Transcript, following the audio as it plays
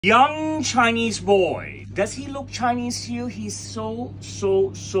Young Chinese boy. Does he look Chinese to you? He's so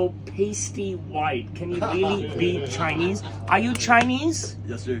pasty white. Can he really be Chinese? Are you Chinese?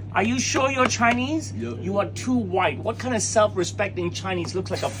 Yes, sir. Are you sure you're Chinese? Yep. You are too white. What kind of self-respecting Chinese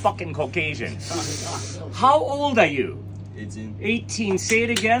looks like a fucking Caucasian? How old are you? 18. 18. Say it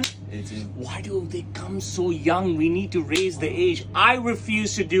again. 18. Why do they come so young? We need to raise the age. I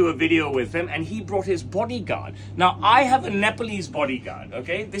refused to do a video with him and he brought his bodyguard. Now, I have a Nepalese bodyguard,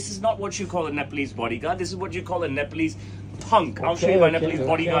 okay? This is not what you call a Nepalese bodyguard. This is what you call a Nepalese punk. I'll show you my Nepalese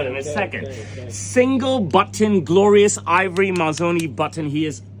bodyguard in a second. Single button, glorious ivory Mazzoni button. He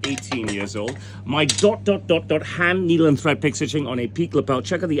is 18 years old. My ... hand, needle and thread pick stitching on a peak lapel.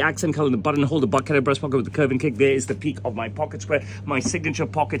 Check out the accent color in the buttonhole, the bucket breast pocket with the curve and kick. There is the peak of my pocket square. My signature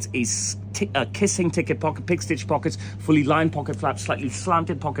pockets, a kissing ticket pocket, pick stitch pockets, fully lined pocket flaps, slightly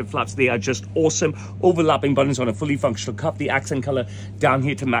slanted pocket flaps. They are just awesome. Overlapping buttons on a fully functional cuff. The accent color down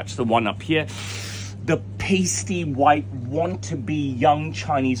here to match the one up here. The pasty white want-to-be young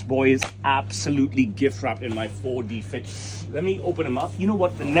Chinese boy is absolutely gift wrapped in my 4D fit. Let me open them up. You know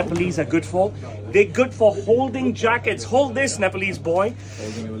what the Nepalese are good for? They're good for holding jackets. Hold this, Nepalese boy.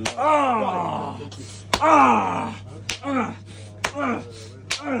 Ah, ah, ah, ah,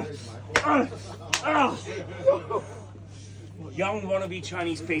 ah, ah, ah. Young wannabe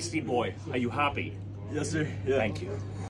Chinese pasty boy. Are you happy? Yes, sir. Yeah. Thank you.